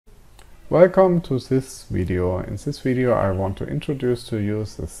Welcome to this video. In this video I want to introduce to you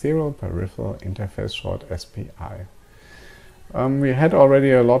the Serial Peripheral Interface, short SPI. We had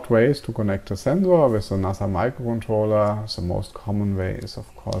already a lot of ways to connect a sensor with another microcontroller. The most common way is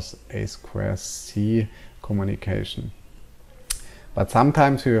of course A2C communication. But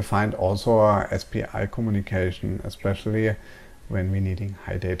sometimes we will find also a SPI communication, especially when we're needing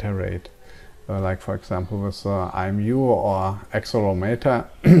high data rate. Like for example with IMU or accelerometer.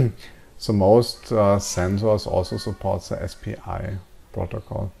 So most sensors also support the SPI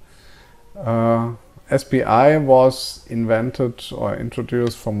protocol. SPI was invented or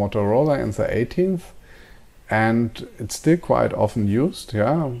introduced for Motorola in the 18th, and it's still quite often used,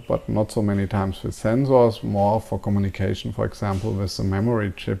 but not so many times with sensors, more for communication, for example with the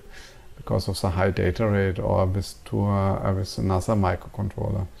memory chip because of the high data rate, or with another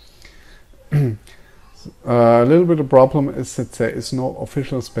microcontroller. A little bit of problem is that there is no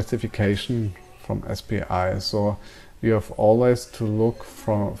official specification from SPI, so you have always to look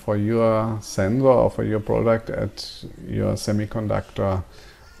for your sensor or for your product at your semiconductor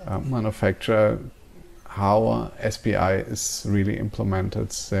manufacturer, how SPI is really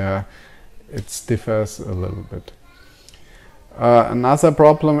implemented there. It differs a little bit. Another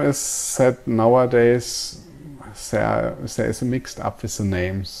problem is that nowadays there is a mixed up with the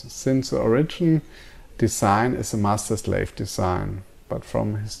names. Since the origin design is a master-slave design, but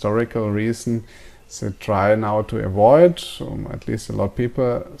from historical reason they try now to avoid, at least a lot of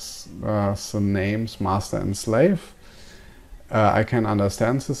people, the names master and slave. I can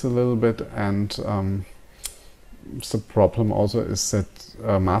understand this a little bit, and the problem also is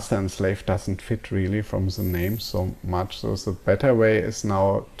that master and slave doesn't fit really from the name so much, so the better way is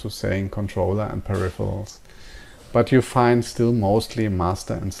now to saying controller and peripherals. But you find still mostly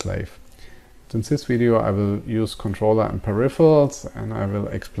master and slave. In this video I will use controller and peripherals, and I will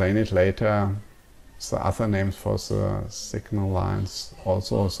explain it later, the other names for the signal lines,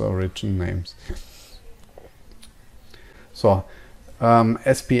 also the origin names. So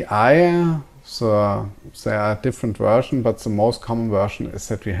SPI, so there are different versions, but the most common version is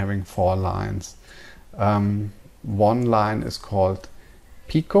that we're having 4 lines. One line is called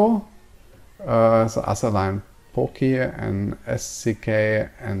Pico, the other line Poki, and SCK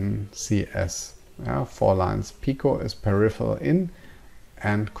and CS. 4 lines. Pico is peripheral in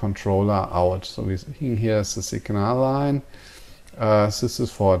and controller out. So we see here is the signal line. This is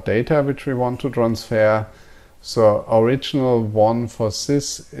for data which we want to transfer. So original one for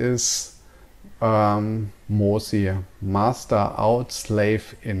this is MOSI, master out,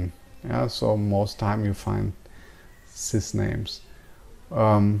 slave in. So most time you find these names.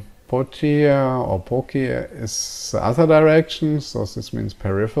 Pochi or Poki is the other direction, so this means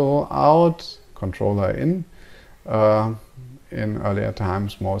peripheral out, controller in. In earlier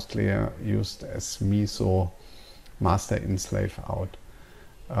times mostly used as MISO, master in, slave out.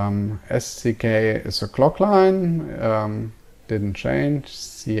 SCK is a clock line, didn't change.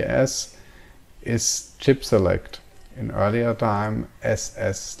 CS is chip select. In earlier time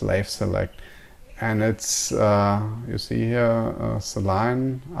SS, slave select. And it's, you see here the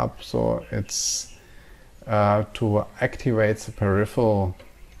line up, so it's to activate the peripheral.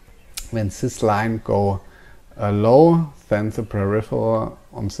 When this line go low, then the peripheral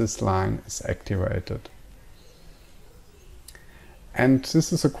on this line is activated. And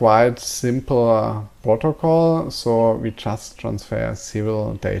this is a quite simple protocol, so we just transfer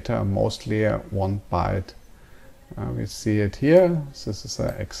serial data, mostly 1 byte. We see it here. This is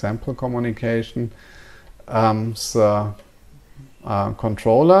an example communication. The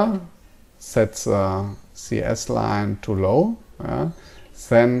controller sets a CS line to low.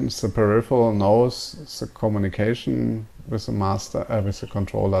 Then the peripheral knows the communication with the master, with the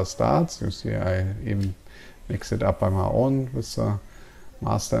controller starts. You see, I even mix it up by my own with the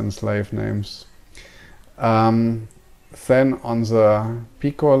master and slave names. Then on the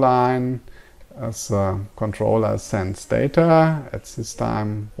Pico line, the controller sends data, at this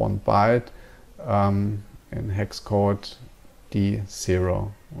time 1 byte, in hex code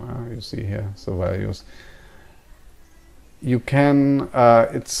D0. You see here the values. You can,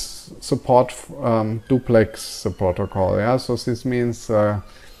 it's support duplex the protocol, so this means the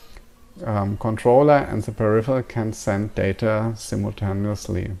controller and the peripheral can send data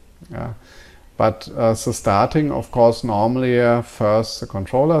simultaneously. But the starting, of course, normally first the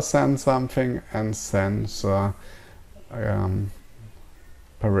controller sends something and then the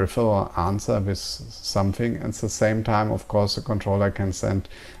peripheral answer with something. And at the same time, of course, the controller can send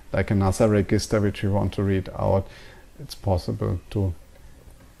like another register which we want to read out. It's possible too.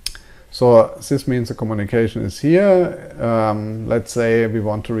 So this means the communication is here. Let's say we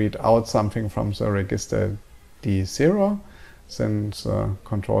want to read out something from the register D0, then the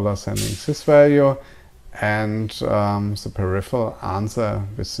controller sending this value, and the peripheral answer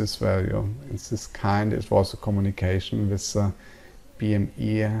with this value. In this kind, it was a communication with the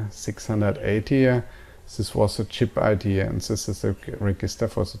BME280. This was the chip ID, and this is the register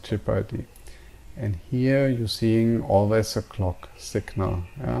for the chip ID. And here you're seeing always a clock signal.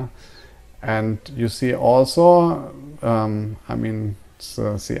 Yeah? And you see also, I mean,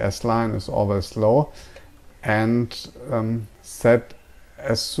 the CS line is always low, and that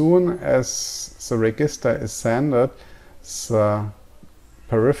as soon as the register is sent, the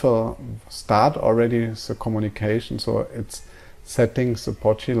peripheral start already the communication, so it's setting the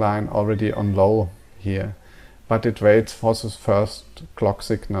POCI line already on low here, but it waits for the first clock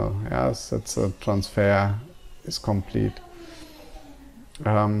signal, yes, that the transfer is complete.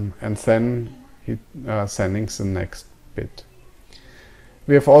 And then he sending the next bit.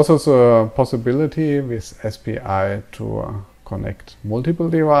 We have also the possibility with SPI to connect multiple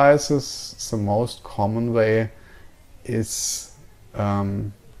devices. The most common way is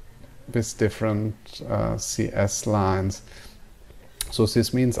with different CS lines. So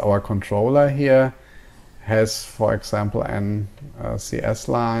this means our controller here has, for example, n CS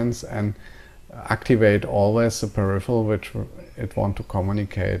lines, and activate always the peripheral which it want to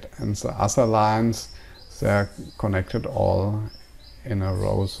communicate, and the other lines, they're connected all in a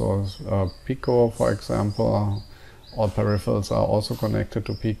row. So Pico, for example, all peripherals are also connected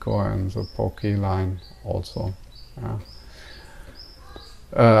to Pico, and the POCI line also.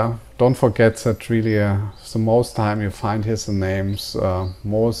 Don't forget that really the most time you find here the names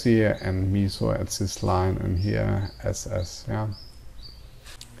MOSI and MISO at this line, and here SS. Yeah.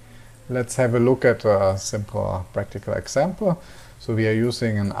 Let's have a look at a simple practical example. So we are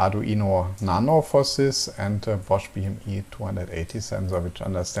using an Arduino Nano for this, and a Bosch BME280 sensor which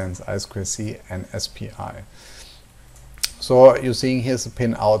understands I2C and SPI. So you're seeing here the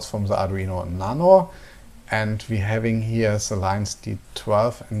pin outs from the Arduino Nano, and we're having here the lines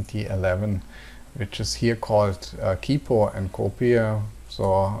D12 and D11, which is here called Kipo and Copy.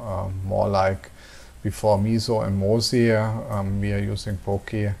 So more like before MISO and MOSI, we are using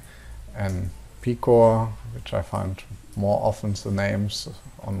POCI and Pico, which I find more often the names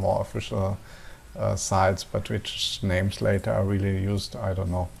on more official sites, but which names later are really used, I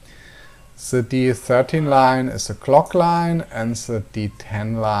don't know. The D13 line is a clock line, and the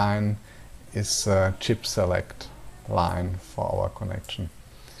D10 line is a chip select line for our connection.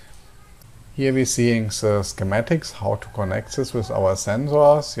 Here we're seeing the schematics, how to connect this with our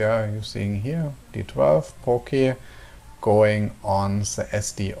sensors. Yeah, you're seeing here D12 POCI going on the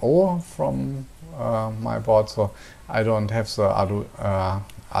SDO from my board. So I don't have the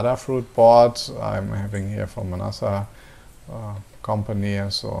Adafruit board. I'm having here from another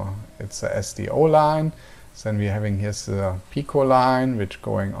company, so it's the SDO line. Then we're having here the Pico line, which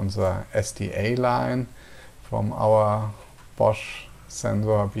going on the SDA line from our Bosch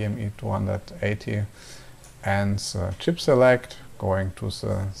sensor BME280, and the chip select going to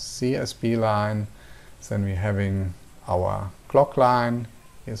the CSB line. Then we're having our clock line,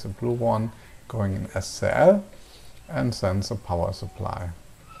 here's a blue one, going in SCL, and then the power supply.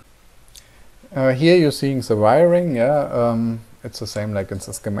 Here you're seeing the wiring. Yeah, it's the same like in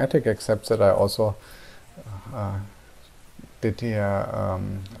the schematic, except that I also did here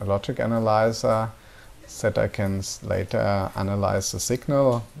a logic analyzer that I can later analyze the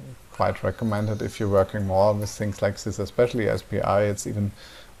signal. Quite recommended if you're working more with things like this, especially SPI. It's even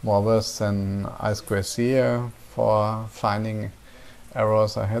more worse than I2C for finding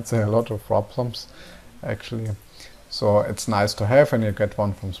errors. I had there a lot of problems actually. So it's nice to have, and you get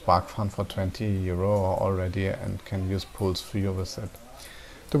one from Sparkfun for 20 euro already, and can use PulseView with it.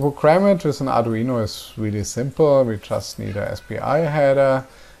 To program it with an Arduino is really simple. We just need a SPI header.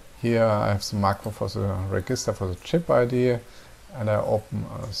 Here I have the macro for the register for the chip ID, and I open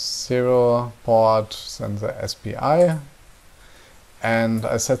a serial port, then the SPI, and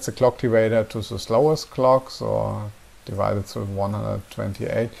I set the clock divider to the slowest clock, so divided to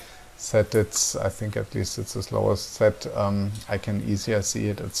 128. Set it, I think at least it's the slowest set. I can easier see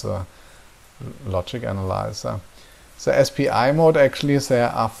it, it's a logic analyzer. The SPI mode, actually there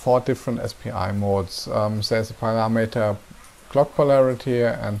are 4 different SPI modes. There's a parameter clock polarity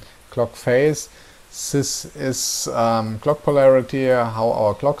and clock phase. This is clock polarity, how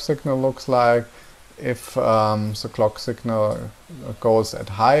our clock signal looks like, if the clock signal goes at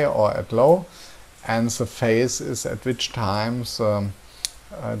high or at low, and the phase is at which times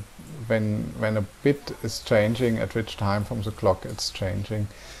when a bit is changing, at which time from the clock it's changing.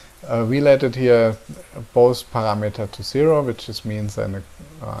 related here both parameter to 0, which just means then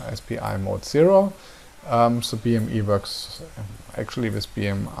SPI mode 0. So BME works actually with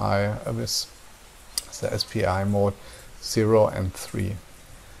BMI with the SPI mode 0 and 3.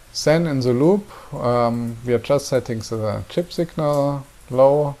 Then in the loop we are just setting the chip signal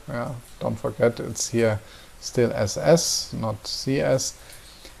low. Yeah, don't forget it's here still SS, not CS.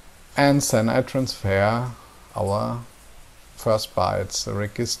 And then I transfer our first bytes, the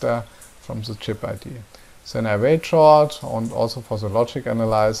register, from the chip ID. Then I wait short, and also for the logic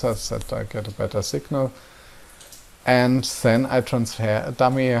analyzer that I get a better signal. And then I transfer a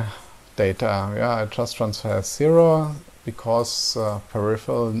dummy data. Yeah, I just transfer 0 because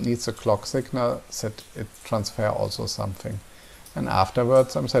peripheral needs a clock signal that it transfer also something. And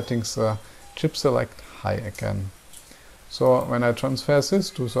afterwards I'm setting the chip select high again. So when I transfer this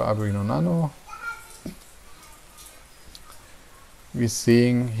to the Arduino Nano, we're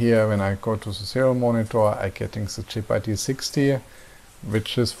seeing here when I go to the serial monitor, I'm getting the chip ID 60,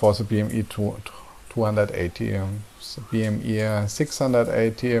 which is for the BME280. The BME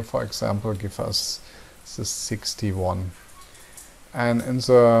 680, for example, gives us the 61. And in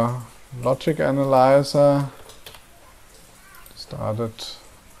the logic analyzer,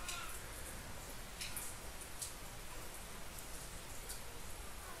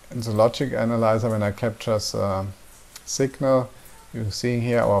 when I capture the signal, you're seeing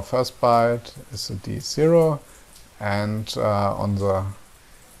here our first byte is the D0, and on the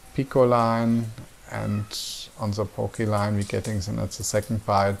Pico line and on the Poki line we're getting then at the second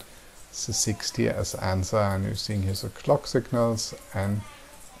byte the 60 as answer, and you're seeing here the clock signals and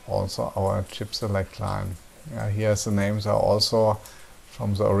also our chip select line. Here the names are also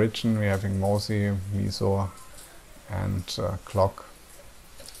from the origin. We're having MOSI, MISO and clock.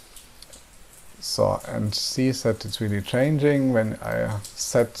 So, and see that it's really changing when I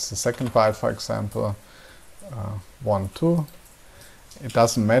set the second byte, for example, 1, 2. It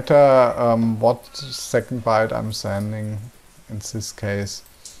doesn't matter what second byte I'm sending. In this case,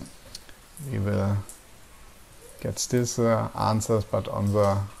 we will get still the answers, but on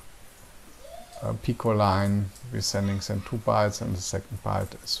the Pico line, we're sending then 2 bytes, and the second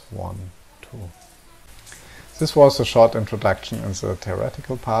byte is 1, 2. This was a short introduction in the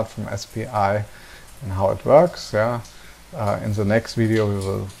theoretical part from SPI and how it works. Yeah. In the next video we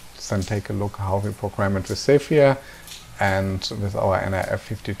will then take a look how we program it with Zephyr and with our NRF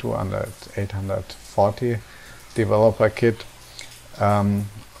 52840 developer kit.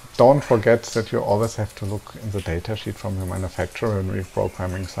 Don't forget that you always have to look in the datasheet from the manufacturer when we're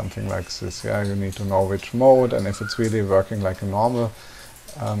programming something like this. Yeah, you need to know which mode and if it's really working like a normal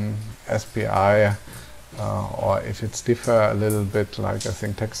SPI, or if it's differ a little bit, like I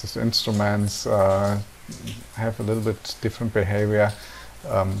think Texas Instruments have a little bit different behavior,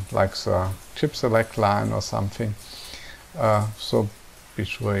 like the chip select line or something. So be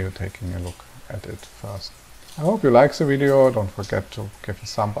sure you're taking a look at it first. I hope you like the video. Don't forget to give a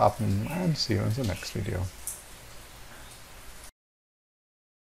thumb up and see you in the next video.